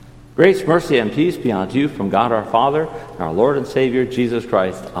Grace, mercy, and peace be unto you from God our Father, and our Lord and Savior, Jesus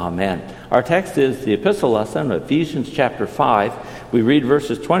Christ. Amen. Our text is the epistle lesson of Ephesians chapter 5. We read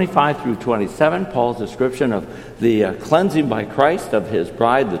verses 25 through 27, Paul's description of the cleansing by Christ of his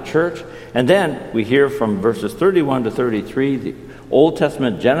bride, the church. And then we hear from verses 31 to 33, the Old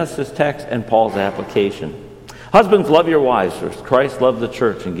Testament Genesis text and Paul's application. Husbands, love your wives, as Christ loved the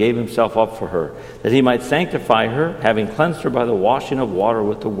church and gave himself up for her, that he might sanctify her, having cleansed her by the washing of water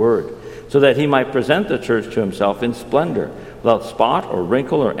with the word, so that he might present the church to himself in splendor, without spot or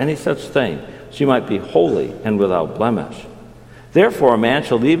wrinkle or any such thing, she might be holy and without blemish. Therefore a man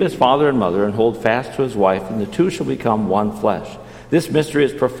shall leave his father and mother and hold fast to his wife, and the two shall become one flesh. This mystery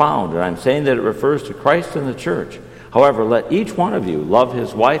is profound, and I'm saying that it refers to Christ and the church. However, let each one of you love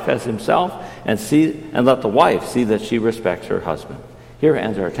his wife as himself, and let the wife see that she respects her husband. Here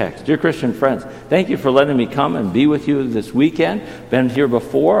ends our text. Dear Christian friends, thank you for letting me come and be with you this weekend. Been here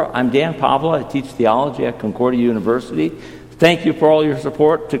before. I'm Dan Pavla. I teach theology at Concordia University. Thank you for all your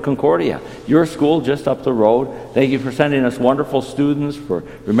support to Concordia, your school just up the road. Thank you for sending us wonderful students, for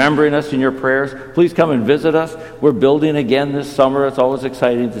remembering us in your prayers. Please come and visit us. We're building again this summer. It's always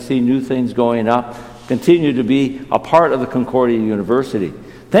exciting to see new things going up. Continue to be a part of the Concordia University.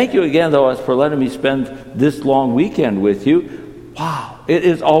 Thank you again, though, for letting me spend this long weekend with you. Wow, it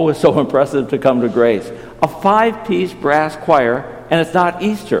is always so impressive to come to Grace. A 5-piece brass choir, and it's not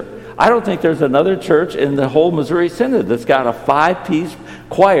Easter. I don't think there's another church in the whole Missouri Synod that's got a 5-piece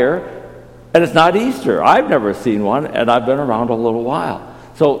choir, and it's not Easter. I've never seen one, and I've been around a little while.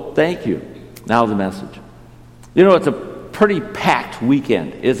 So thank you. Now the message. You know, it's a pretty packed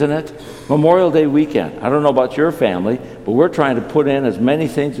weekend, isn't it? Memorial Day weekend. I don't know about your family, but we're trying to put in as many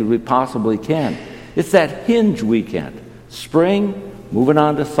things as we possibly can. It's that hinge weekend. Spring, moving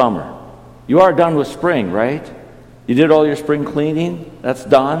on to summer. You are done with spring, right? You did all your spring cleaning. That's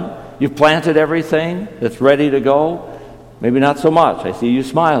done. You've planted everything. It's ready to go. Maybe not so much. I see you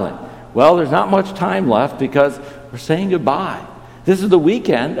smiling. Well, there's not much time left because we're saying goodbye. This is the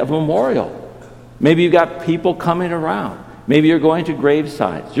weekend of Memorial. Maybe you've got people coming around. Maybe you're going to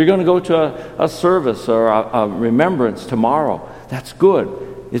gravesides. You're going to go to a service or a remembrance tomorrow. That's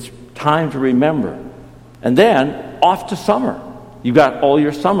good. It's time to remember. And then off to summer. You've got all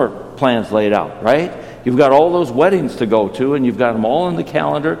your summer plans laid out, right? You've got all those weddings to go to, and you've got them all on the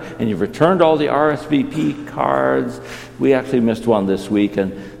calendar, and you've returned all the RSVP cards. We actually missed one this week,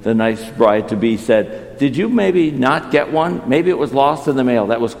 and the nice bride-to-be said, "Did you maybe not get one? Maybe it was lost in the mail."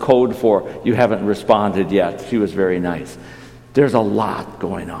 That was code for you haven't responded yet. She was very nice. There's a lot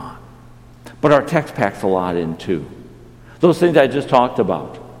going on. But our text packs a lot in too. Those things I just talked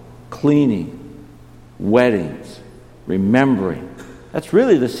about. Cleaning, weddings, remembering. That's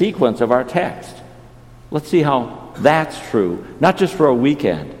really the sequence of our text. Let's see how that's true, not just for a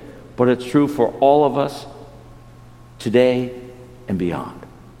weekend, but it's true for all of us today and beyond.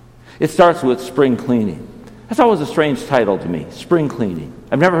 It starts with spring cleaning. That's always a strange title to me, spring cleaning.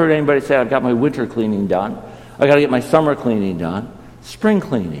 I've never heard anybody say, I've got my winter cleaning done. I've got to get my summer cleaning done. Spring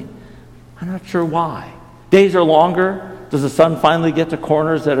cleaning. I'm not sure why. Days are longer. Does the sun finally get to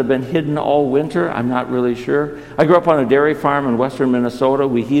corners that have been hidden all winter? I'm not really sure. I grew up on a dairy farm in western Minnesota.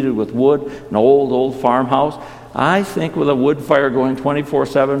 We heated with wood, an old farmhouse. I think with a wood fire going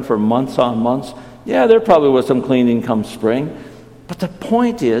 24/7 for months on months, yeah, there probably was some cleaning come spring. But the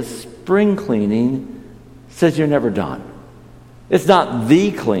point is, spring cleaning says you're never done. It's not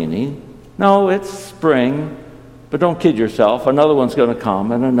the cleaning. No, it's spring. But don't kid yourself. Another one's going to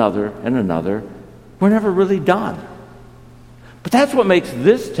come, and another, and another. We're never really done. But that's what makes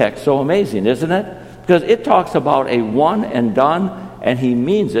this text so amazing, isn't it? Because it talks about a one and done, and he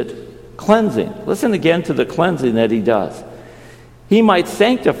means it, cleansing. Listen again to the cleansing that he does. He might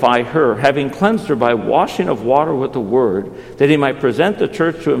sanctify her, having cleansed her by washing of water with the word, that he might present the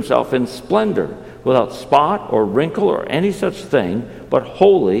church to himself in splendor, without spot or wrinkle or any such thing, but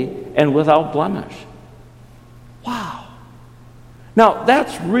holy and without blemish. Wow. Now,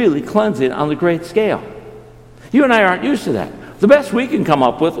 that's really cleansing on the great scale. You and I aren't used to that. The best we can come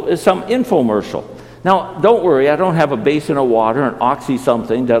up with is some infomercial. Now, don't worry, I don't have a basin of water, an Oxy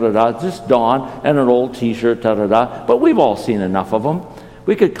something, just Dawn and an old T-shirt, but we've all seen enough of them.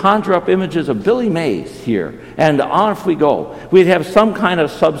 We could conjure up images of Billy Mays here, and on if we go. We'd have some kind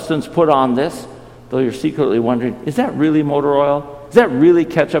of substance put on this, though you're secretly wondering, is that really motor oil? Is that really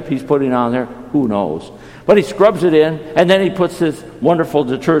ketchup he's putting on there? Who knows? But he scrubs it in, and then he puts his wonderful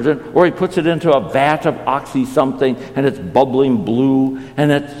detergent, or he puts it into a vat of Oxy something, and it's bubbling blue,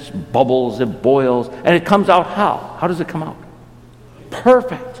 and it bubbles, it boils, and it comes out how? How does it come out?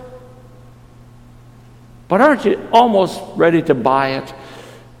 Perfect. But aren't you almost ready to buy it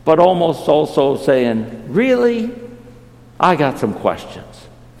but almost also saying, really? I got some questions.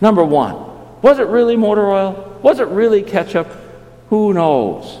 Number one, was it really motor oil? Was it really ketchup? Who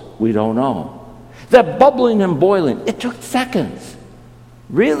knows? We don't know. That bubbling and boiling, it took seconds.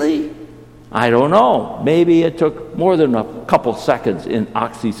 Really? I don't know. Maybe it took more than a couple seconds in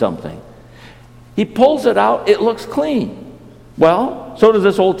Oxy something. He pulls it out, it looks clean. Well, so does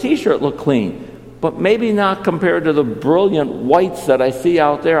this old t-shirt look clean. But maybe not compared to the brilliant whites that I see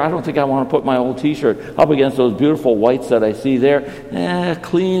out there. I don't think I want to put my old t-shirt up against those beautiful whites that I see there.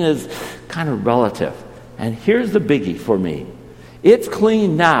 Clean is kind of relative. And here's the biggie for me. It's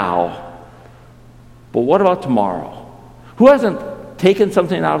clean now, but what about tomorrow? Who hasn't taken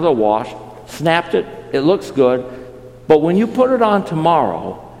something out of the wash, snapped it, it looks good, but when you put it on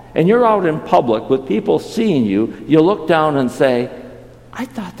tomorrow and you're out in public with people seeing you, you look down and say, I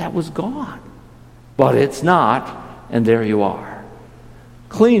thought that was gone. But it's not, and there you are.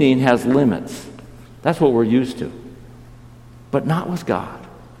 Cleaning has limits. That's what we're used to. But not with God.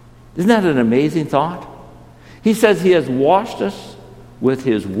 Isn't that an amazing thought? He says he has washed us with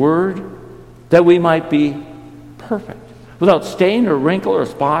his word that we might be perfect, without stain or wrinkle or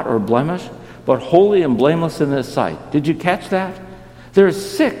spot or blemish, but holy and blameless in his sight. Did you catch that? There's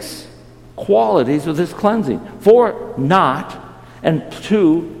 6 qualities of this cleansing. 4, not, and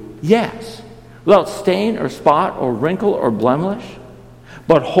 2, yes. Without stain or spot or wrinkle or blemish,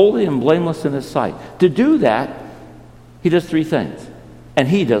 but holy and blameless in his sight. To do that, he does 3 things, and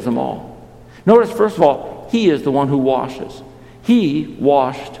he does them all. Notice, first of all, he is the one who washes. He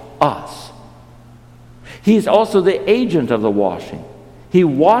washed us. He's also the agent of the washing. He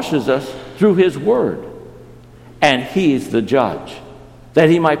washes us through his word. And he's the judge, that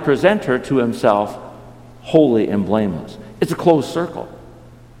he might present her to himself holy and blameless. It's a closed circle.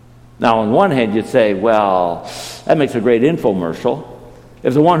 Now, on one hand, you'd say, well, that makes a great infomercial.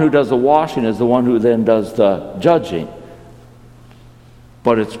 If the one who does the washing is the one who then does the judging.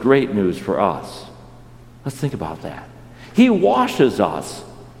 But it's great news for us. Let's think about that. He washes us,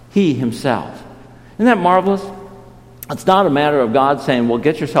 he himself. Isn't that marvelous? It's not a matter of God saying, well,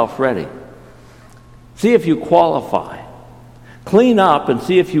 get yourself ready. See if you qualify. Clean up and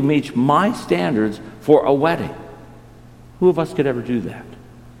see if you meet my standards for a wedding. Who of us could ever do that?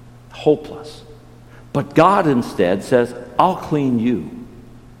 Hopeless. But God instead says, I'll clean you.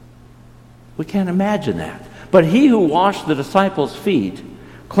 We can't imagine that. But he who washed the disciples' feet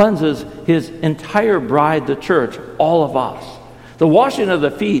cleanses his entire bride, the church, all of us. The washing of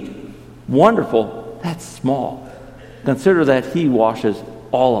the feet, wonderful, that's small. Consider that he washes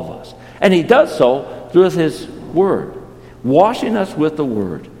all of us. And he does so through his word. Washing us with the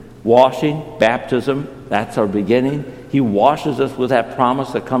word. Washing, baptism, that's our beginning. He washes us with that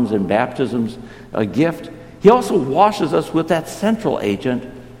promise that comes in baptism's a gift. He also washes us with that central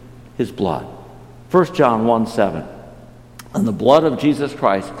agent, his blood. 1 John 1:7. And the blood of Jesus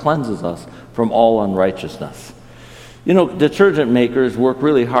Christ cleanses us from all unrighteousness. You know, detergent makers work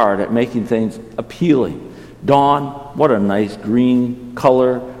really hard at making things appealing. Dawn, what a nice green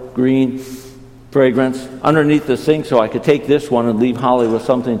color, green fragrance. Underneath the sink, so I could take this one and leave Holly with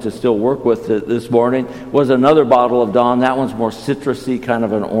something to still work with this morning, was another bottle of Dawn. That one's more citrusy, kind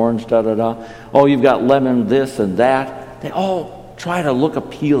of an orange, da-da-da. Oh, you've got lemon this and that. They all try to look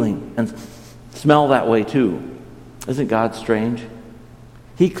appealing and smell that way too. Isn't God strange?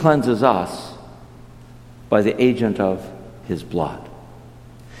 He cleanses us by the agent of his blood.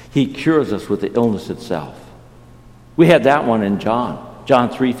 He cures us with the illness itself. We had that one in John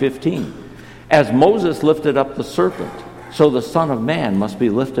 3:15. As Moses lifted up the serpent, so the Son of Man must be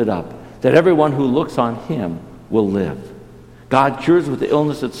lifted up, that everyone who looks on him will live. God cures with the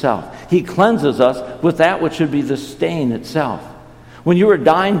illness itself. He cleanses us with that which should be the stain itself. When you were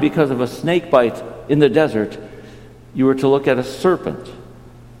dying because of a snake bite in the desert, you were to look at a serpent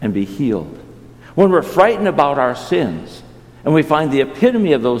and be healed. When we're frightened about our sins, and we find the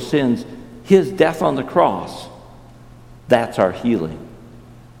epitome of those sins, his death on the cross, that's our healing.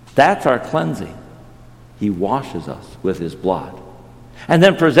 That's our cleansing. He washes us with his blood. And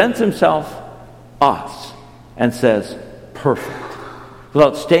then presents himself, us, and says, perfect.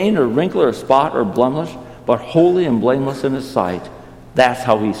 Without stain or wrinkle or spot or blemish, but holy and blameless in his sight. That's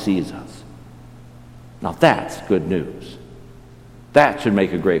how he sees us. Now that's good news. That should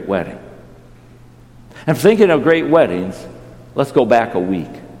make a great wedding. And thinking of great weddings, let's go back a week.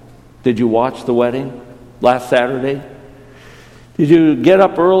 Did you watch the wedding last Saturday? Did you get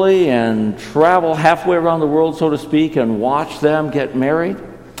up early and travel halfway around the world, so to speak, and watch them get married?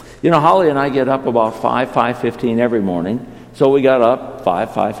 You know, Holly and I get up about 5:15 every morning. So we got up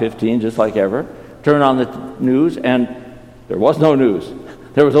 5:15, just like ever, turned on the news, and there was no news.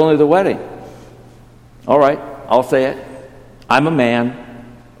 There was only the wedding. All right, I'll say it. I'm a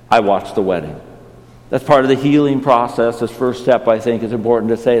man. I watched the wedding. That's part of the healing process. This first step, I think, is important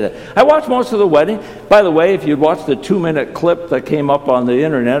to say that. I watched most of the wedding. By the way, if you'd watched the 2-minute clip that came up on the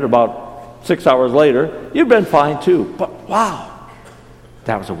internet about 6 hours later, you'd been fine too. But wow,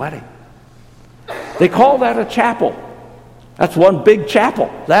 that was a wedding. They call that a chapel. That's one big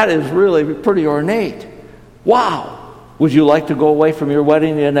chapel. That is really pretty ornate. Wow. Would you like to go away from your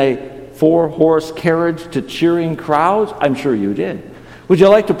wedding in a 4-horse carriage to cheering crowds? I'm sure you did. Would you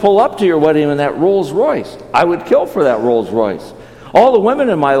like to pull up to your wedding in that Rolls Royce? I would kill for that Rolls Royce. All the women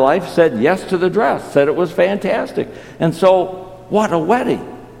in my life said yes to the dress, said it was fantastic. And so, what a wedding.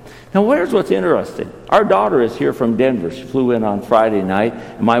 Now, here's what's interesting. Our daughter is here from Denver. She flew in on Friday night,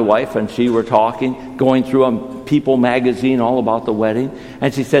 and my wife and she were talking, going through a People magazine all about the wedding.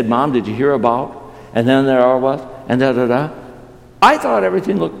 And she said, Mom, did you hear about? And then there I was, and da-da-da. I thought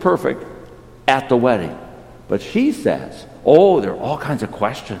everything looked perfect at the wedding. But she says, oh, there are all kinds of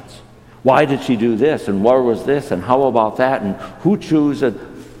questions. Why did she do this? And where was this? And how about that? And who chose it?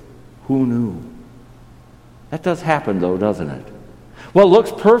 Who knew? That does happen, though, doesn't it? What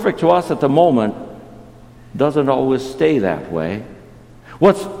looks perfect to us at the moment doesn't always stay that way.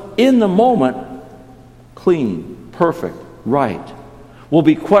 What's in the moment, clean, perfect, right, will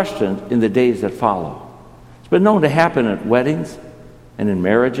be questioned in the days that follow. It's been known to happen at weddings and in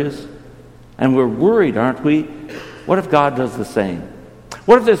marriages. And we're worried, aren't we? What if God does the same?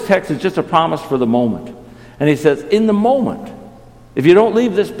 What if this text is just a promise for the moment? And he says, in the moment, if you don't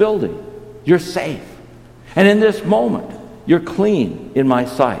leave this building, you're safe. And in this moment, you're clean in my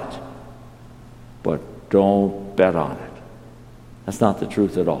sight. But don't bet on it. That's not the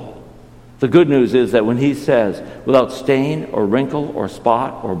truth at all. The good news is that when he says, without stain or wrinkle or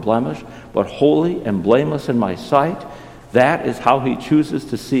spot or blemish, but holy and blameless in my sight, that is how he chooses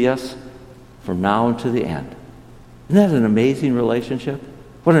to see us from now unto the end. Isn't that an amazing relationship?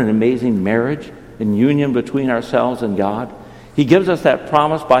 What an amazing marriage and union between ourselves and God. He gives us that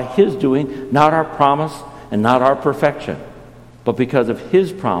promise by his doing, not our promise and not our perfection. But because of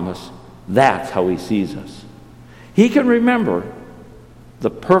his promise, that's how he sees us. He can remember the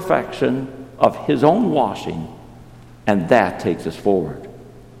perfection of his own washing, and that takes us forward.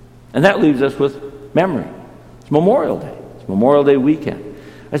 And that leaves us with memory. It's Memorial Day. It's Memorial Day weekend.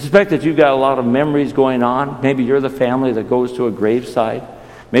 I suspect that you've got a lot of memories going on. Maybe you're the family that goes to a graveside.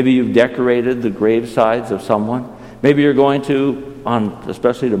 Maybe you've decorated the gravesides of someone. Maybe you're going to,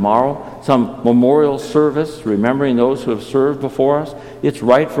 especially tomorrow, some memorial service, remembering those who have served before us. It's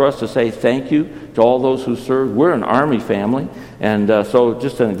right for us to say thank you to all those who served. We're an Army family, and so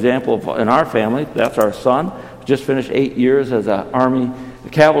just an example of in our family, that's our son, just finished 8 years as an Army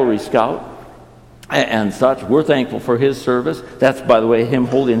cavalry scout and such. We're thankful for his service. That's, by the way, him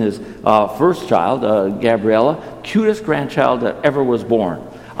holding his first child, Gabriella, cutest grandchild that ever was born.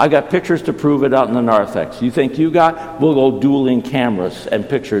 I got pictures to prove it out in the narthex. You think you got? We'll go dueling cameras and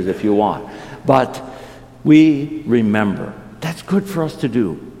pictures if you want. But we remember. That's good for us to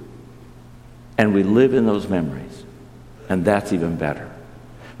do. And we live in those memories. And that's even better.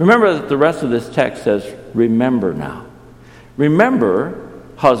 Remember that the rest of this text says, remember now. Remember,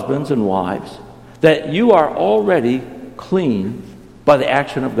 husbands and wives, that you are already clean by the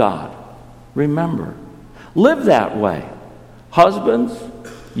action of God. Remember. Live that way. Husbands,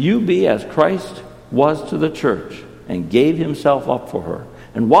 you be as Christ was to the church and gave himself up for her.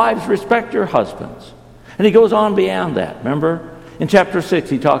 And wives, respect your husbands. And he goes on beyond that. Remember? In chapter 6,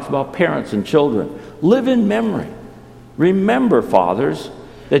 he talks about parents and children. Live in memory. Remember, fathers,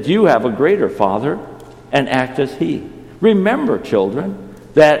 that you have a greater Father and act as he. Remember, children,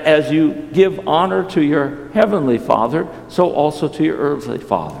 that as you give honor to your heavenly Father, so also to your earthly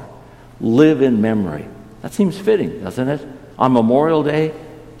Father. Live in memory. That seems fitting, doesn't it? On Memorial Day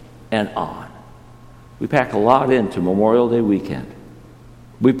and on. We pack a lot into Memorial Day weekend.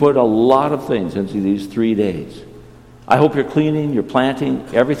 We put a lot of things into these 3 days. I hope you're cleaning, you're planting,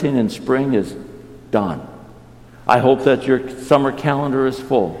 everything in spring is done. I hope that your summer calendar is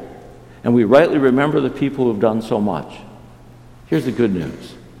full. And we rightly remember the people who have done so much. Here's the good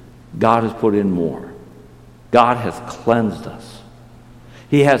news. God has put in more. God has cleansed us.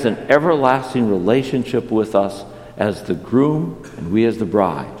 He has an everlasting relationship with us as the groom and we as the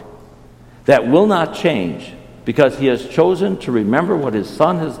bride. That will not change because he has chosen to remember what his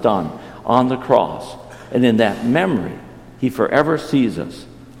Son has done on the cross. And in that memory, he forever sees us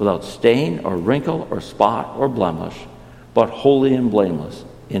without stain or wrinkle or spot or blemish, but holy and blameless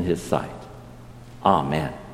in his sight. Amen.